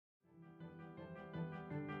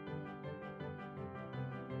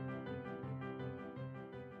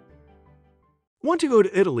Want to go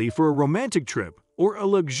to Italy for a romantic trip or a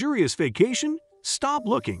luxurious vacation? Stop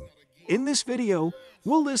looking. In this video,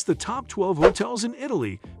 we'll list the top 12 hotels in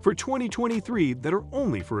Italy for 2023 that are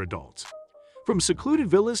only for adults. From secluded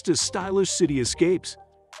villas to stylish city escapes,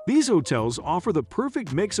 these hotels offer the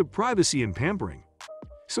perfect mix of privacy and pampering.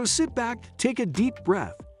 So sit back, take a deep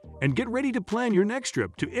breath, and get ready to plan your next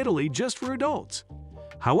trip to Italy just for adults.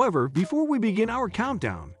 However, before we begin our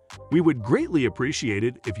countdown, we would greatly appreciate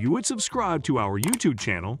it if you would subscribe to our YouTube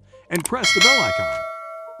channel and press the bell icon.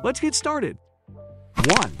 Let's get started.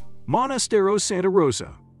 1. Monastero Santa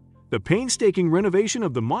Rosa. The painstaking renovation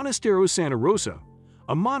of the Monastero Santa Rosa,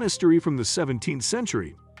 a monastery from the 17th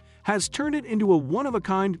century, has turned it into a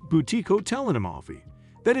one-of-a-kind boutique hotel in Amalfi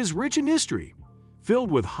that is rich in history,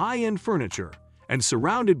 filled with high-end furniture, and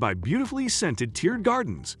surrounded by beautifully scented tiered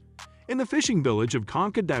gardens. In the fishing village of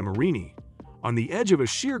Conca di Marini, on the edge of a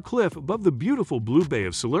sheer cliff above the beautiful blue bay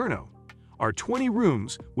of Salerno, are 20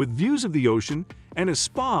 rooms with views of the ocean and a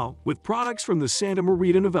spa with products from the Santa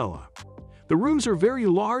Maria Novella. The rooms are very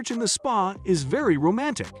large and the spa is very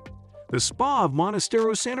romantic. The spa of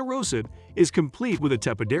Monastero Santa Rosa is complete with a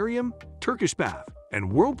tepidarium, Turkish bath,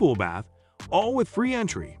 and whirlpool bath, all with free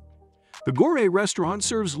entry. The gourmet restaurant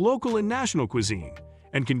serves local and national cuisine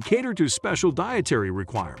and can cater to special dietary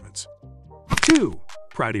requirements. 2.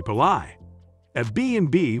 Prati Palai. A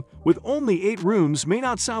B&B with only 8 rooms may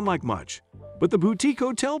not sound like much, but the boutique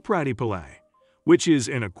hotel Prati Palai, which is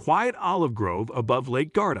in a quiet olive grove above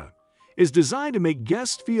Lake Garda, is designed to make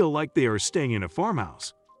guests feel like they are staying in a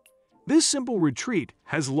farmhouse. This simple retreat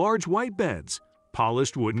has large white beds,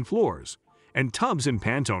 polished wooden floors, and tubs in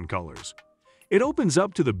Pantone colors. It opens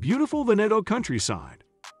up to the beautiful Veneto countryside.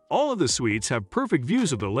 All of the suites have perfect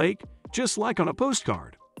views of the lake, just like on a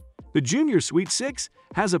postcard. The Junior Suite 6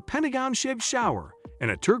 has a pentagon-shaped shower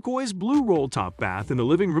and a turquoise blue roll-top bath in the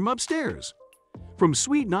living room upstairs. From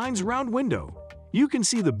Suite 9's round window, you can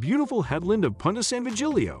see the beautiful headland of Punta San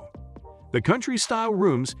Vigilio. The country-style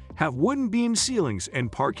rooms have wooden beam ceilings and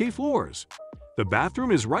parquet floors. The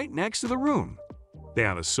bathroom is right next to the room. They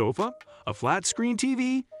have a sofa, a flat-screen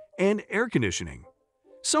TV, and air conditioning.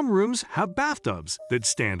 Some rooms have bathtubs that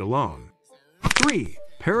stand alone. 3.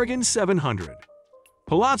 Paragon 700.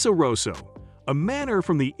 Palazzo Rosso, a manor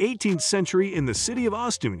from the 18th century in the city of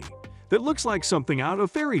Ostuni that looks like something out of a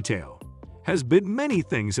fairy tale, has been many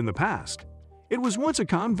things in the past. It was once a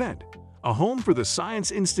convent, a home for the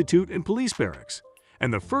Science Institute and police barracks,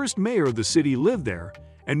 and the first mayor of the city lived there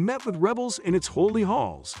and met with rebels in its holy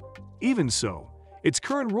halls. Even so, its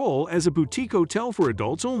current role as a boutique hotel for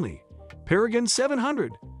adults only, Paragon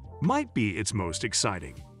 700, might be its most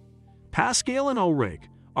exciting. Pascal and Ulrich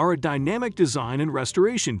are a dynamic design and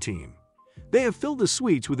restoration team. They have filled the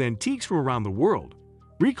suites with antiques from around the world,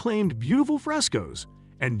 reclaimed beautiful frescoes,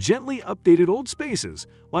 and gently updated old spaces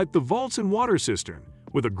like the vaults and water cistern,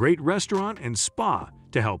 with a great restaurant and spa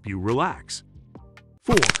to help you relax.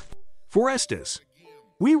 4. Forestis.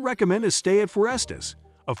 We recommend a stay at Forestis,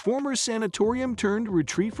 a former sanatorium turned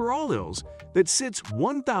retreat for all ills that sits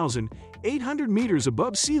 1,800 meters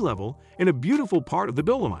above sea level in a beautiful part of the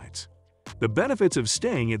Dolomites. The benefits of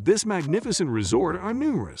staying at this magnificent resort are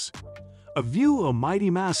numerous. A view of mighty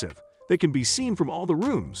massive that can be seen from all the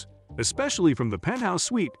rooms, especially from the penthouse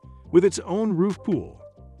suite with its own roof pool.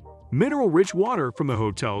 Mineral-rich water from the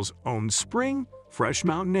hotel's own spring, fresh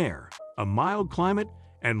mountain air, a mild climate,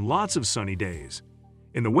 and lots of sunny days.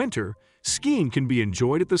 In the winter, skiing can be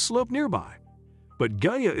enjoyed at the slope nearby. But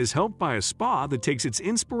Gaia is helped by a spa that takes its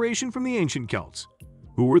inspiration from the ancient Celts,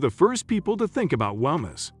 who were the first people to think about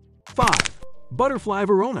wellness. 5. Butterfly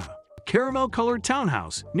Verona. A caramel-colored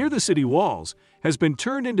townhouse near the city walls has been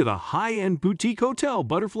turned into the high-end boutique hotel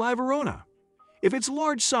Butterfly Verona. If its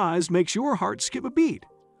large size makes your heart skip a beat,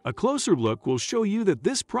 a closer look will show you that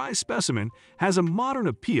this prized specimen has a modern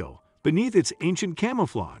appeal beneath its ancient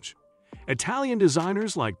camouflage. Italian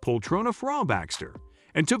designers like Poltrona Frau Baxter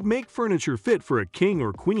and took make furniture fit for a king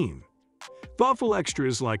or queen. Thoughtful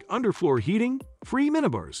extras like underfloor heating, free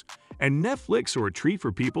minibars, and Netflix are a treat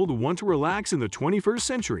for people who want to relax in the 21st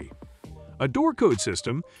century. A door code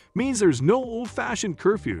system means there's no old-fashioned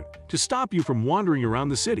curfew to stop you from wandering around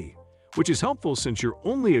the city, which is helpful since you're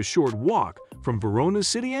only a short walk from Verona's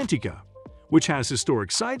City Antica, which has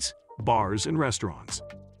historic sites, bars, and restaurants.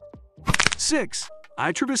 6.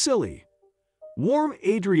 Tre Bacili. Warm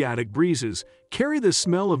Adriatic breezes carry the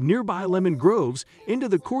smell of nearby lemon groves into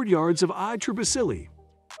the courtyards of Tre Bacili.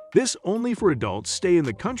 This only for adults stay in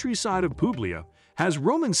the countryside of Puglia has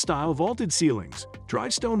Roman-style vaulted ceilings, dry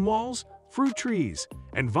stone walls, fruit trees,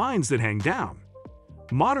 and vines that hang down.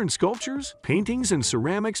 Modern sculptures, paintings, and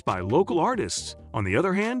ceramics by local artists, on the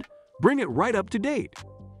other hand, bring it right up to date.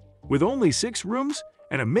 With only 6 rooms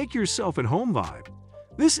and a make-yourself-at-home vibe,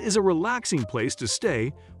 this is a relaxing place to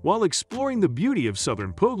stay while exploring the beauty of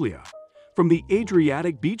southern Puglia, from the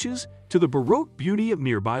Adriatic beaches to the Baroque beauty of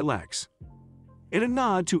nearby lakes. In a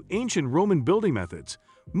nod to ancient Roman building methods,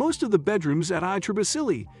 most of the bedrooms at Tre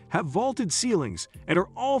Bacili have vaulted ceilings and are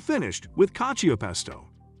all finished with cacciopesto.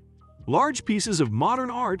 Large pieces of modern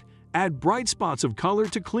art add bright spots of color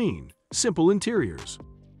to clean, simple interiors.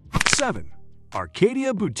 7.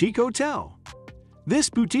 Arcadia Boutique Hotel. This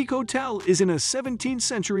boutique hotel is in a 17th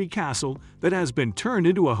century castle that has been turned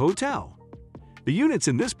into a hotel. The units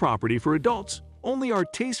in this property for adults only are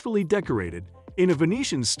tastefully decorated in a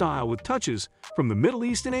Venetian style with touches from the Middle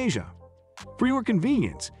East and Asia. For your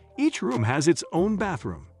convenience, each room has its own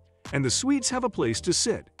bathroom, and the suites have a place to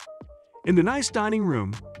sit. In the nice dining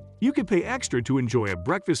room, you can pay extra to enjoy a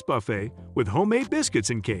breakfast buffet with homemade biscuits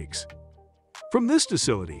and cakes. From this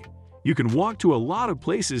facility, you can walk to a lot of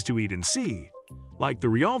places to eat and see, like the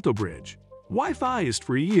Rialto Bridge. Wi-Fi is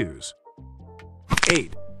free use.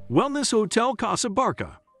 8. Wellness Hotel Casa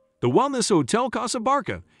Barca. The Wellness Hotel Casa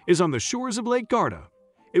Barca is on the shores of Lake Garda.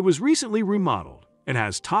 It was recently remodeled and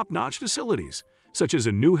has top-notch facilities, such as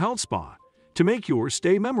a new health spa, to make your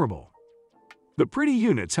stay memorable. The pretty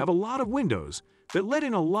units have a lot of windows that let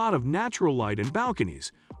in a lot of natural light and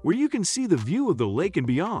balconies where you can see the view of the lake and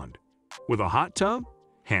beyond. With a hot tub,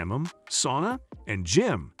 hammam, sauna, and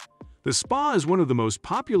gym, the spa is one of the most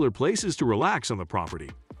popular places to relax on the property.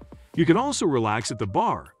 You can also relax at the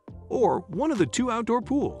bar or one of the 2 outdoor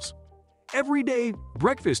pools. Every day,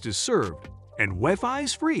 breakfast is served and Wi-Fi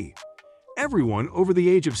is free. Everyone over the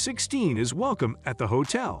age of 16 is welcome at the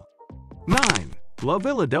hotel. 9. La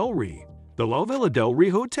Villa del Re. The La Villa del Re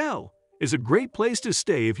Hotel is a great place to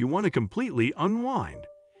stay if you want to completely unwind.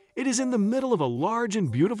 It is in the middle of a large and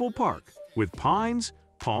beautiful park with pines,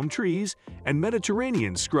 palm trees, and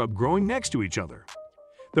Mediterranean scrub growing next to each other.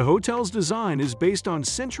 The hotel's design is based on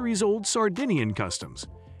centuries-old Sardinian customs,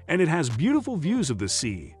 and it has beautiful views of the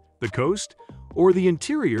sea, the coast, or the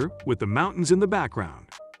interior with the mountains in the background.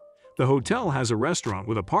 The hotel has a restaurant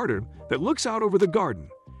with a parterre that looks out over the garden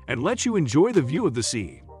and lets you enjoy the view of the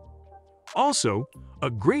sea. Also, a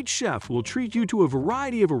great chef will treat you to a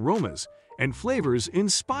variety of aromas and flavors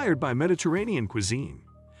inspired by Mediterranean cuisine.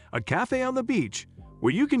 A cafe on the beach,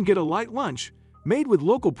 where you can get a light lunch made with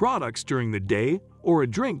local products during the day or a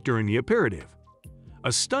drink during the aperitif.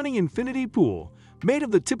 A stunning infinity pool made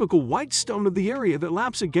of the typical white stone of the area that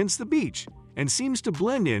laps against the beach and seems to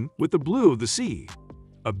blend in with the blue of the sea.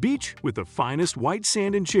 A beach with the finest white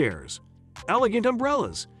sand and chairs, elegant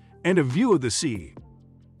umbrellas, and a view of the sea.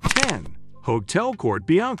 10. Hotel Court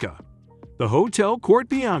Bianca. The Hotel Court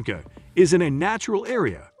Bianca is in a natural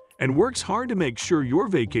area and works hard to make sure your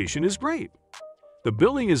vacation is great. The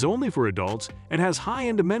building is only for adults and has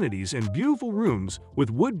high-end amenities and beautiful rooms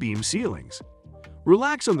with wood-beam ceilings.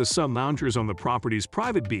 Relax on the sun loungers on the property's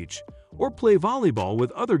private beach or play volleyball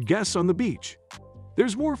with other guests on the beach.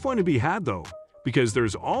 There's more fun to be had though, because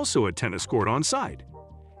there's also a tennis court on site.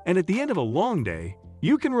 And at the end of a long day,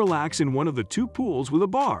 you can relax in one of the 2 pools with a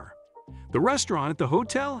bar. The restaurant at the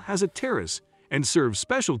hotel has a terrace and serves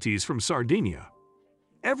specialties from Sardinia.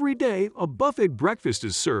 Every day, a buffet breakfast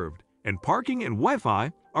is served, and parking and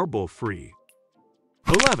Wi-Fi are both free.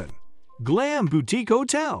 11. Glam Boutique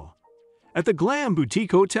Hotel. At the Glam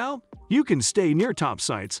Boutique Hotel, you can stay near top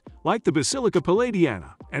sites like the Basilica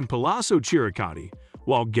Palladiana and Palazzo Chiricati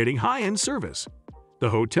while getting high-end service. The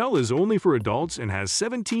hotel is only for adults and has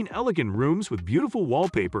 17 elegant rooms with beautiful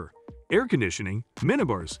wallpaper, air conditioning,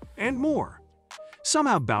 minibars, and more. Some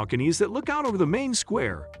have balconies that look out over the main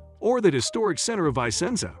square or the historic center of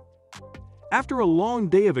Vicenza. After a long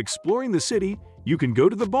day of exploring the city, you can go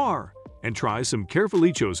to the bar and try some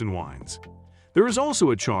carefully chosen wines. There is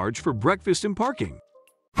also a charge for breakfast and parking.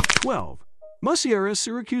 12. Monastero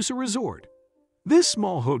Syracuse Resort. This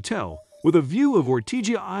small hotel, with a view of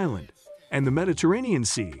Ortigia Island and the Mediterranean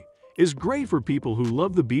Sea, is great for people who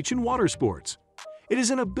love the beach and water sports. It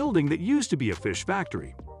is in a building that used to be a fish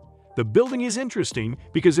factory. The building is interesting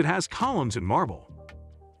because it has columns and marble.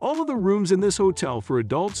 All of the rooms in this hotel for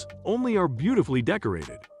adults only are beautifully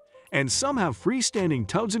decorated, and some have freestanding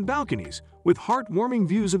tubs and balconies with heartwarming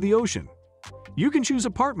views of the ocean. You can choose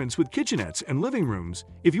apartments with kitchenettes and living rooms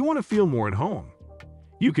if you want to feel more at home.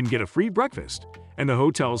 You can get a free breakfast, and the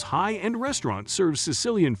hotel's high-end restaurant serves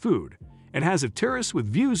Sicilian food and has a terrace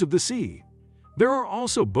with views of the sea. There are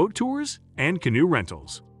also boat tours and canoe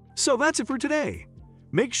rentals. So that's it for today.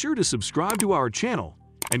 Make sure to subscribe to our channel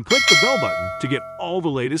and click the bell button to get all the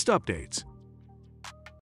latest updates.